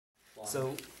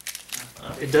So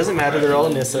it doesn't matter, they're all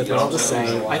Nissa, they're all the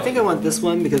same. I think I want this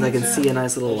one because I can see a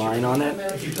nice little line on it.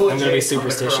 I'm going to be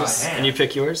superstitious, and you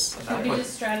pick yours? You can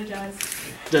just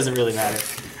strategize. Doesn't really matter.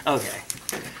 Okay.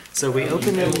 So we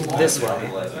open them this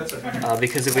way,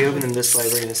 because if we open them this way,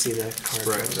 we're going to see the card.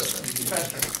 Right.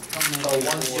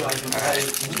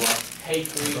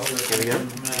 Here we go.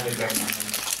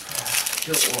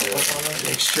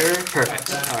 Make sure.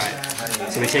 Perfect.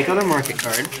 Alright. So we take out our market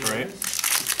card. Right.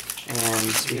 And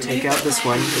we take out this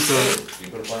one. It's a,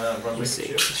 let me see.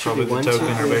 It should be 1, 2,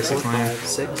 3, 4, 5,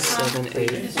 6, 7,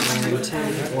 8, 9,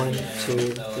 10. 1, 2,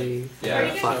 3,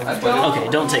 4, 5. Okay,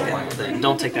 don't take that thing.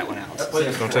 Don't take that one out.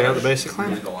 Don't take out the basic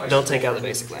land? Don't take out the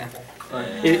basic land.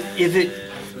 If it...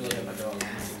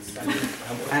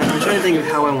 I'm trying to think of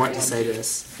how I want to say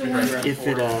this. If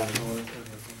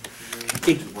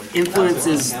it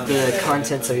influences the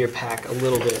contents of your pack a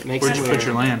little bit. Makes Where'd you put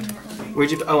your land?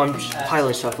 Where'd you? Oh, I'm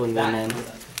pile shuffling them in.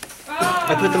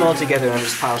 I put them all together and I'm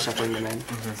just pile shuffling them in.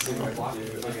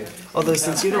 Okay. Although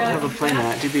since you don't have a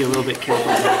playmat, do be a little bit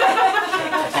careful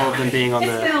about all of them being on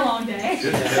the. It's been a long day.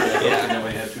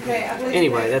 Yeah.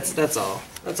 Anyway, that's all.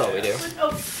 That's all we do.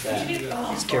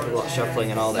 Just careful about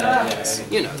shuffling and all that.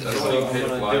 You know.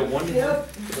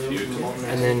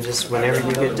 And then just whenever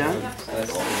you get done.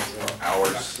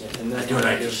 Hours. And then do it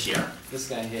right here. This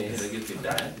guy here.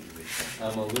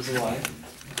 I'm gonna lose a life.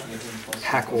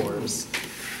 Hack Wars.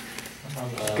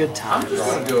 Good time. I'm just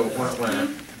gonna go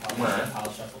when.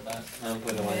 I'm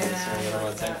putting one in, so I'm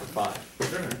gonna attack for 5.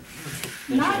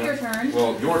 Not your turn.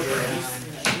 Well, your turn.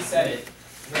 He said it.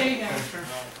 There you go.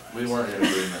 We weren't in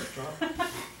agreement.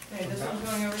 Okay, this one's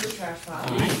going over the trash pile.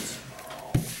 Alright.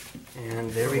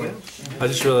 And there we go. I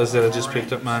just realized that I just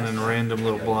picked up mine in a random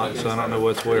little block, so I don't know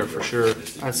what's where for sure.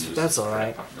 That's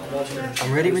alright.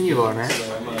 I'm ready when you are, man.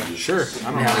 Sure,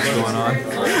 I don't know what's going on.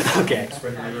 Okay.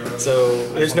 So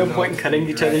there's no point in cutting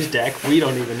each other's deck. We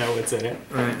don't even know what's in it.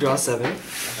 Right. Draw 7,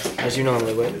 as you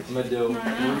normally would. I'm gonna do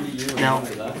Now,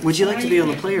 would you like to be on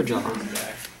the player draw?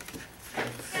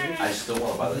 I still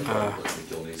want to buy the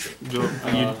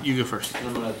You go first.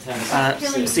 I'm gonna attack.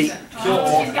 See,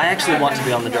 I actually want to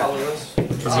be on the draw.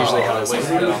 That's usually how this is.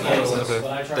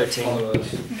 13.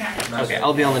 Okay,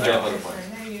 I'll be on the draw.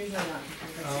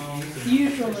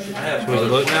 Usually. So we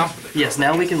look now? Yes,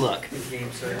 now we can look.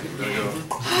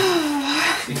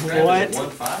 What?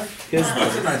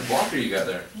 That's a nice blocker you got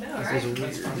there.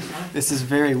 This is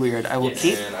very weird. I will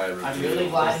keep. I'm really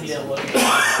glad he didn't look at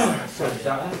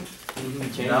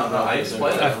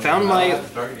I found my.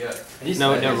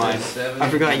 No, never mind. I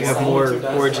forgot you have more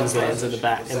Origins lands in the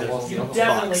back in the box,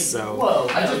 so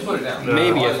I just put it down.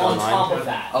 maybe I found mine.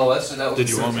 Oh, that was. Did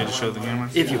you want me to show the camera?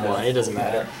 If you want, it doesn't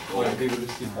matter.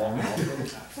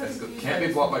 Can't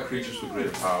be blocked by creatures with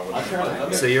greater power.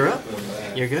 So you're up.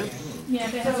 You're good. Yeah,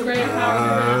 if it has a greater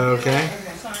power. Okay.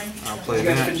 Sorry. I'll play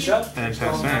that and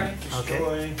pass turn.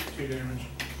 Okay.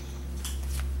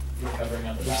 covering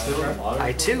up the battle.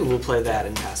 I too will play that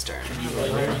in pass turn.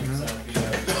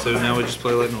 So now we just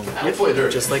play like normal.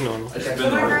 Yep, just like normal.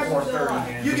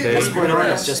 Okay. What's going on?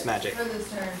 It's just magic.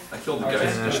 I killed the guy.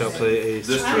 And I shall play a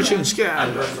Switching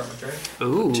Sky.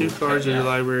 Ooh. 2 cards of your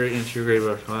library into your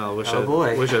graveyard. Wow,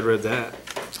 boy. wish I'd read that.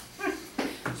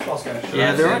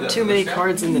 Yeah, there aren't too many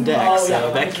cards in the deck,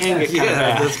 so that can get kind of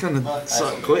bad. That's gonna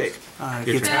suck quick.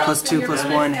 Gets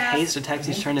 +2/+1 haste, attacks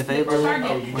each turn if able.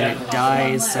 When it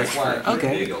dies, search for.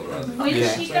 Okay.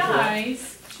 When she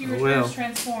dies, she returns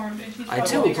transformed, and she's I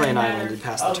too will play an island and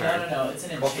pass the Oh, turn. no, it's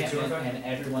an enchantment, and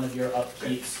every one of your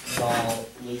upkeeps shall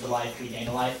lose a life, regain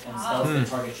a life, and spells that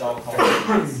target shall call. Yeah, I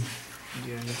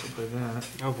guess I'll play that.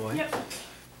 Oh boy. Yep.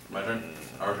 My turn.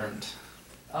 Our turn.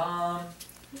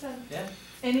 Yeah.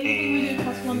 Anything we do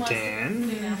 +1 less. And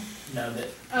Do now. No, that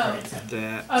Oh. targets him.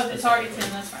 that. Oh, the target's in,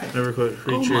 that's right. Never quit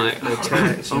creature my-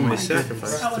 attacks. You oh may my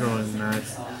sacrifice goodness. throwing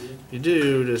knife. You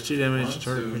do does 2 damage to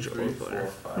target creature or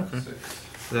player. Okay.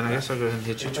 Then I guess I'll go ahead and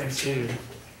hit you 22.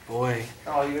 Boy.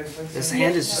 This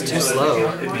hand is just too slow.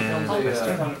 And pass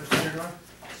turn.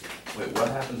 Wait, what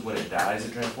happens when it dies?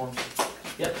 It transforms.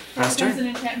 Yep. Pass There's turn? an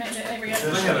enchantment that every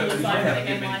other turn you lose life and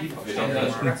again life. Okay, don't touch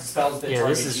it. And spells that Yeah,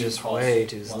 target this is you just cost way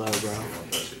too 1. slow, bro.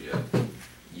 Don't touch it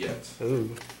yet. Ooh.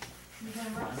 Uh,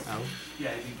 Okay,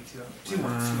 I'm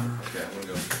gonna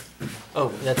go. Oh,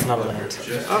 that's not a land.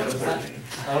 I I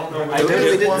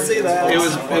totally didn't see that. It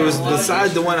was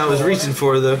beside the one I was reaching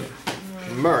for though.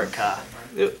 Murica.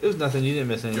 It was nothing. You didn't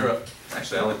miss anything. You're up.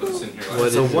 Actually, I only put this in here. It's a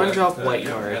is it? 1-drop white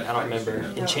card. I don't remember.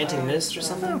 Enchanting Mist or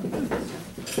something?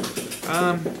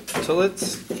 So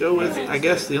let's go with, I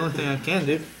guess, the only thing I can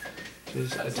do.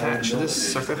 Just attach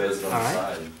this sucker.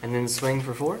 Alright. And then swing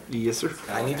for 4. Yes, sir.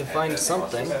 I need to find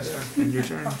something. And your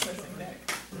turn.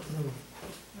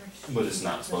 But it's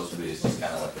not supposed to be, it's just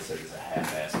kinda like I said, it's a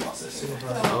half-ass process. So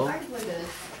Oh. I played it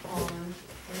on,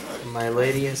 My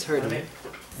lady has heard me.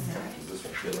 This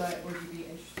one feels- but would you be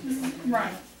interested in?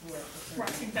 Right.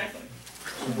 Right, exactly.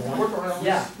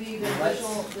 Yeah. Be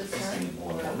beneficial this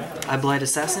turn? I Blight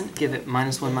Assassin, give it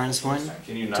 -1/-1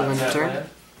 Can you till not end of tap turn. that?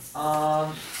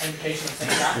 Invocation at the same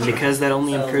time. And because that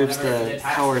only So improves whenever the it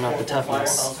attacks, power, not the 4/4 flyer is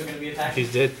toughness. also gonna be attacked.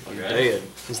 He's dead. Okay. Dead.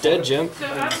 He's dead, Jim. So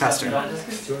I was Faster. talking about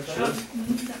this because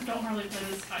don't hardly play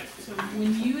this type. So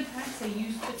when you attack, say you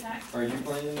attack, Are you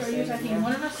playing in the are you same attacking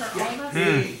one of us or all of us?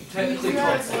 Technically,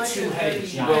 it's a two-headed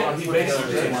giant. Well, he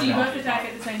basically So did. you both attack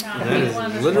at the same time. That Neither one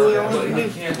of is us literally roll. all But you you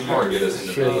need. can't target us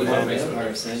individually. That makes it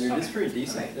Our standard is pretty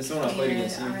decent. That's the one I played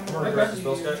against you.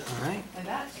 Alright. Like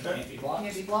that? Can't be blocked.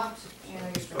 Can't be blocked, and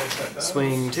I get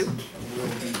Swing 2.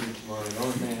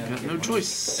 Got no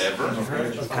choice. Ever?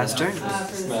 Pass turn. for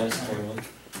this Smash turn. tournament.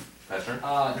 Pass turn?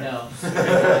 No.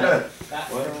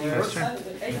 That What? reverse side of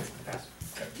it, eight.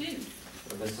 Dude.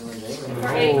 That's in the game.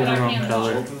 For 8, but I wrong can't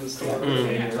color. block. Open the store.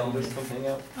 Mm. Tell them to come hang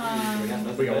out.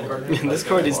 We got Um, nothing better. This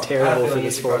card is terrible for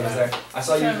this format. I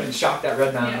saw you even shocked that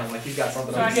red mountain. Yeah. I'm like, he's got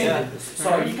something So I on can- his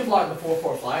Sorry, you can block the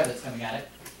 4/4 flyer that's coming at it.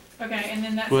 okay, and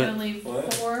then that's What? gonna leave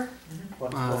What? 4. 2.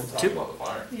 About the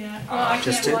fire. Yeah. Well, I Just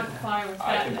can't 2. block the flyer with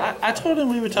I that. I told him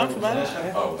we would talk about it.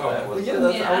 Oh, that was. Yeah,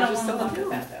 that's, Yeah, I I was don't just wanna telling block him.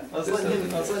 with that though. I was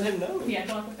letting him know. Yeah,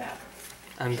 block with that.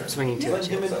 I'm swinging 2 at Let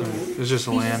him you. in the loop. It's just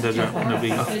a land. I don't want to be.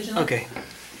 Vigilant. Okay.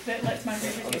 That lets my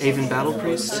creatures get Haven closer Battle to the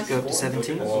Priest, top. go up to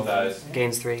 17. Well, guys.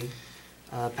 Gains 3.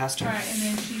 Pass turn. Alright, and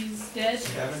then she's dead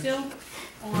still,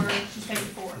 or she's taking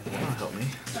 4. That'll help me.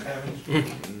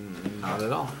 Okay. Not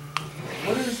at all.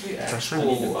 What is the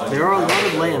actual? There are a lot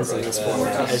of lands in this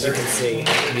format, as you can see.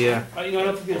 Yeah. You know, I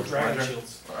don't think they were dragon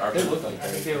shields. They look like I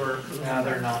think they were. No,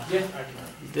 they're not. Yeah.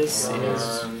 This is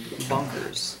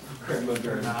bonkers. They're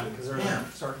not, because they're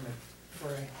starting to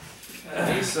fray.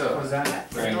 Mesa. Was that?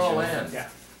 They're all land. Yeah.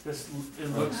 This, it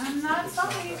looks. I'm not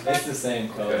stopping you It's guys. the same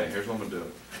Okay, color, here's what I'm gonna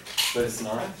do. but it's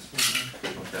not.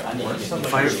 I need to get some-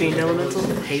 Fire Fiend Elemental,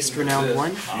 haste renown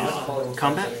 1.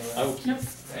 Combat.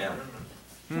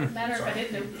 Doesn't matter if I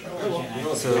didn't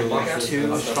know. So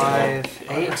 2, 5,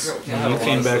 8. You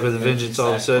came back with a vengeance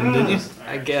all of a sudden, didn't you?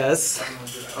 I guess.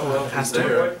 Pass turn.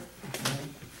 There.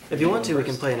 If you want to, we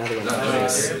can play another one. No,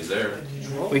 he's there.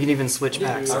 We can even switch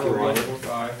packs if you want.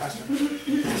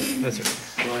 That's it.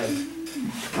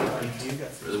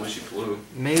 Really wish you flew.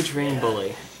 Mage Rain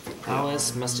Bully.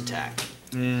 Prowess must attack.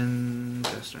 And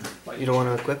Chester. You don't want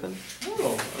to equip him?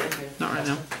 Not right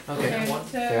now. Okay.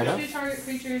 Fair So enough. 2 target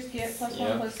creatures get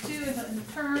 +1/+2 in the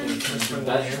turn.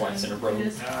 That's twice in a row.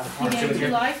 Just he gains 2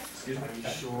 life.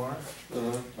 Sure.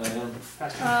 I am.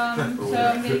 So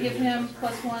I'm gonna give him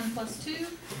 +1/+2.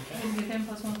 I'm gonna give him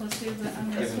 +1/+2, but I'm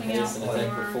gonna Give him swing out haste and attack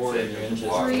for for 4 and your inches.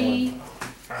 3.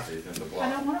 Save him to I block.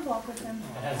 don't wanna block with him.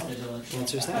 It has vigilance.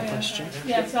 Answers Oh, that yeah, question. sorry.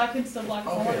 Yeah, so I can still block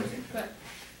if I wanted to, but,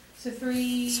 so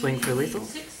 3. Swing for lethal?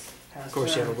 6. Of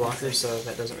course, you have a blocker, so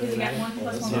that doesn't Because really you got matter.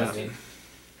 1 +1/+2.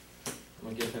 I'm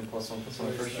gonna give him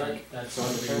 +1/+1 first strike. That's one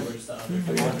of the reverse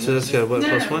stuff. So that's got what, No,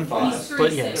 plus no, 1? he's 3,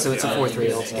 But yeah, 6. so it's a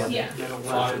 4/3 altogether. Yeah,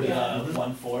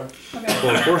 1/4. okay.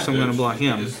 Well, of course I'm going to block You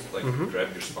him. just like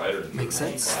grab your spider and Makes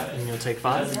sense. fly it. And you'll take It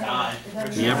 5. doesn't die.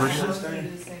 Yeah, Do versus- the same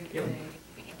thing.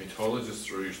 You totally just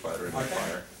threw your spider in the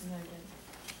fire.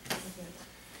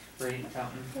 Great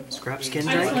fountain. Scrap Skin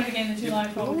I just Drake. wanted to gain the 2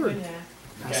 life while we could.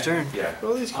 Pass turn. Yeah. Where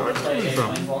are all these I'm gonna cards play coming a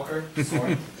from? Planeswalker,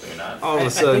 sword. You're not. All of I a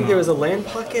think sudden. there was a land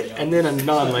pocket and then a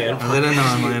non-land And then pocket. a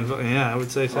non-land. Yeah, I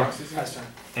would say so. Pass turn.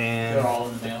 They're And all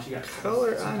in the mail.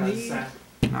 color I need.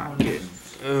 Not good.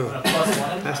 Ooh. On a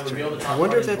 +1, That's I reveal the I top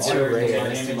wonder card if that's of your all rare.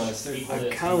 damage equal I to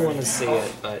kind of want to see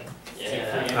it, but...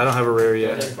 Yeah. I don't have a rare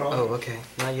yet. Oh, okay.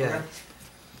 Not yet.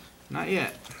 Not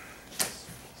yet.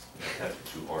 That's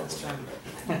too horrible.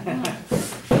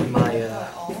 My,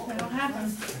 I don't have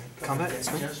them. combat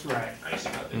swing. Just right.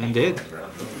 And did.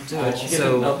 Do it.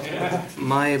 So,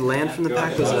 my land from the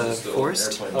pack was a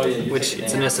forest, Oh, yeah, you which take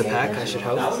it's a Nissa pack, I should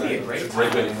That hope. would be a great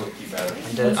Great way to time. keep at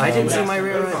it. And, I didn't see my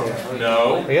rare either.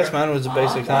 No. I guess mine was a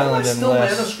basic island Still mana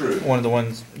unless screwed. one of the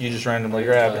ones you just randomly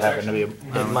grabbed happened to be a It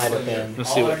island. might have been.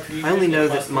 Let's see what. I only know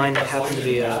that mine happened to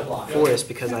be a forest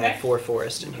because I had 4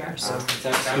 forests in here, so... See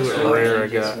what rare I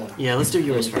got. Yeah, let's do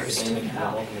yours first. I'm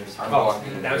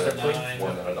blocking That was the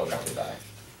one that I don't want to die.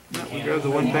 We grabbed the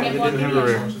one pack that didn't have a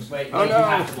rare. Wait, Oh you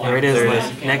have to no! There it is. There it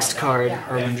Like, is. next card.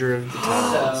 Harbinger of the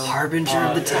Tides. So, Harbinger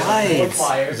of the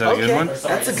Tides. Is that a good one?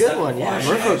 That's a good one. Yeah,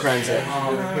 Merfolk runs it.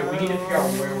 Here, we need to figure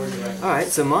out where we're directing. Alright,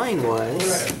 so mine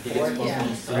was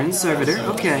Rune Servitor,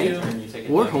 okay.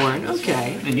 Warhorn,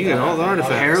 okay. And you got all the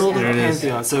artifacts. Herald of There the it is.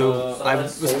 Pantheon. So I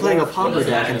was playing a Pauper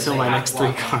deck until my next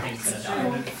 3 cards.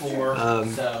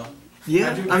 So,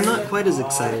 Yeah, I'm not quite as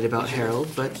excited about Herald,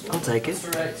 but I'll take it.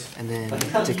 And then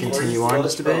to continue on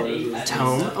just a bit,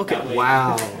 Tome, okay,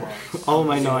 wow. All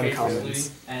my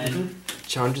non-commons. and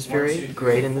Chandra's Fury,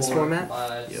 great in this format.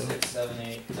 5, 6, 7,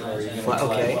 8, 9, 10,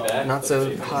 Okay, not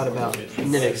so hot about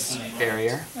Nidix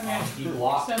Barrier. Okay, you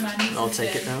block. so my niece I'll is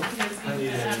take it dead now. because he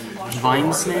has to block.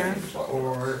 Vine Snare,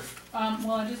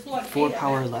 Well, I just blocked 4 8 of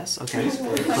power it. less, okay.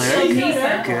 Like,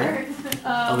 Cleric, good.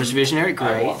 Elvish Visionary,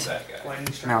 great.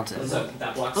 Lightning strike. Mountain. So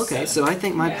that blocks Okay, 7. so I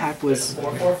think my pack was...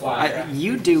 4, 4, 5.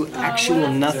 You do actual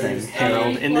nothing,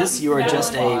 Harold. In this, you are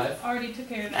just a... Already took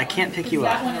care of that I can't one. pick you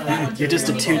That one and that up. one You're just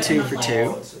a took care of 2/2 for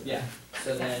 2. Yeah.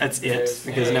 So then That's it, there's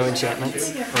because no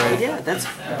enchantments. Right, yeah, that's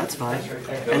fine.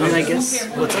 And then I guess...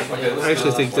 What's up? I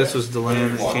actually think this was the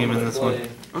land that came in this one.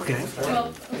 Okay,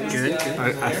 Well, okay. good.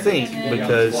 I think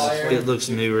because it looks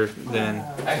newer than.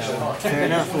 Fair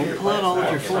enough. We'll pull out all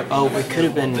of your 4... Oh, it could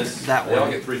have been that They all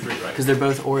one. get 3 free, right? Because they're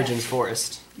both Origins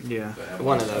Forest. Yeah.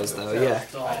 One of those, though, yeah.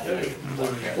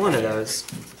 One of those.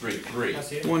 3.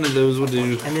 One of those will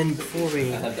do. And then before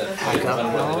we pack up,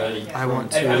 I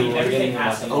want everything to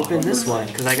has to open this one,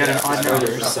 because I got an odd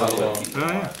number, so Oh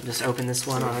yeah. just open this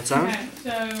one on its own. Okay, so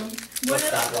what what's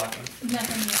is that blocking?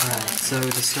 nothing yet? Alright, so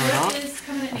to start off, This is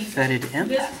coming at a Nisa. Fetid Imp.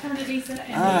 This is coming at Nisa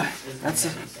and Ah,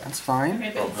 that's fine.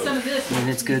 okay, but some of this. I mean,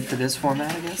 it's good for this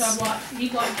format, I So I guess. blocked, he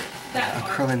blocked that A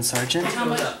part. Krillin Sergeant. How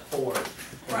much? 4.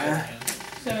 Right.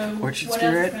 So Orchard what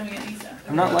Spirit. else is coming at Nisa?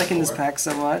 I'm not liking this pack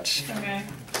so much. Okay.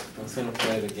 I was gonna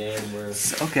play the game where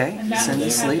Okay, And that send one to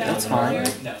you sleep, had that that's one fine.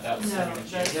 earlier? No, that was No,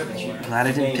 that's for Glad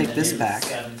I didn't pick this back.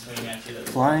 7 swinging at you.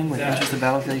 Flying with interest the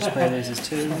battlefield each player loses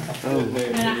 2. And Oh.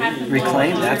 then I have to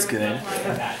Reclaim, block that's other good. stuff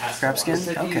like that.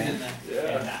 Scrapskin, okay. And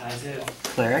that.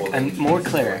 Cleric, and more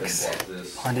clerics.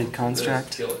 Haunted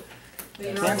Construct.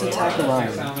 Can't attack alone.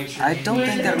 I don't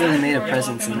think that really made a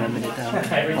presence in limited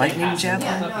though. Lightning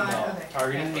Javelin?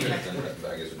 Definitely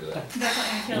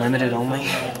kill it. Limited only?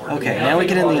 Okay, now we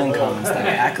get in the uncommons though.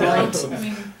 Acolyte, I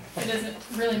mean, it doesn't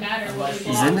really matter what we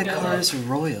block. Zendikar's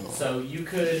Royal. So you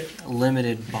could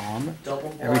Limited Bomb. double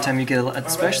block. Every time you get,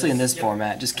 especially in this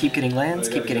format, just keep getting lands,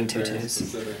 keep getting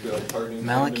 2/2s.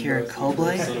 Malakir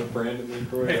Koblade.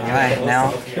 Alright,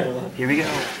 now, here we go.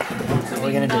 How are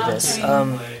we gonna do this?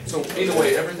 So either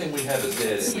way, everything we have is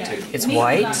dead and we take. It's Nisa's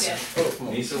white. not dead.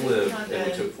 Nisa lived and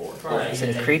we took 4. Is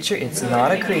it a creature? It's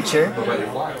not a creature. What about your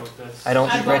flyer? I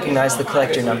don't recognize the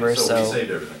collector number, So we so...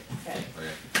 saved everything.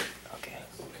 Okay.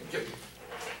 Okay.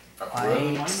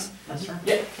 White.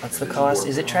 Yeah. What's the cost?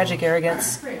 Is it Tragic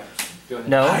Arrogance?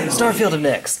 No? Starfield of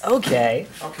Nyx. Okay.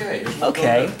 Okay. here's one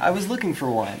Okay. going. I was looking for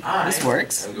one. This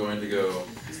works. I'm going to go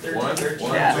 1,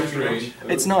 1, Yeah. 2, 3.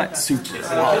 It's not super.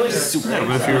 But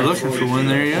if you're looking for one,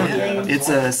 there you go. It's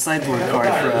a sideboard card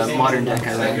for a modern deck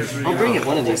I run. I'll bring it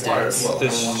one of these days.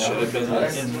 This should have been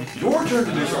in. Your turn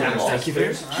to do something else. Thank you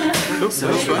very much. So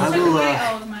I will,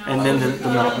 and then the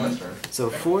mountain. So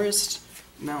forest,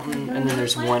 mountain, and then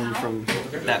there's one from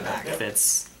that pack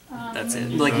that's it.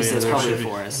 Like you said, it's probably a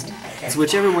forest. It's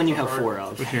whichever one you have 4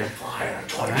 of. Here. I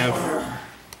have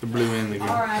the blue and the green.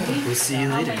 Alrighty. We'll see you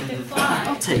I'll later. make it fly.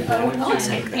 I'll take that. I'll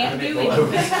take that. Can't do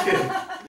it.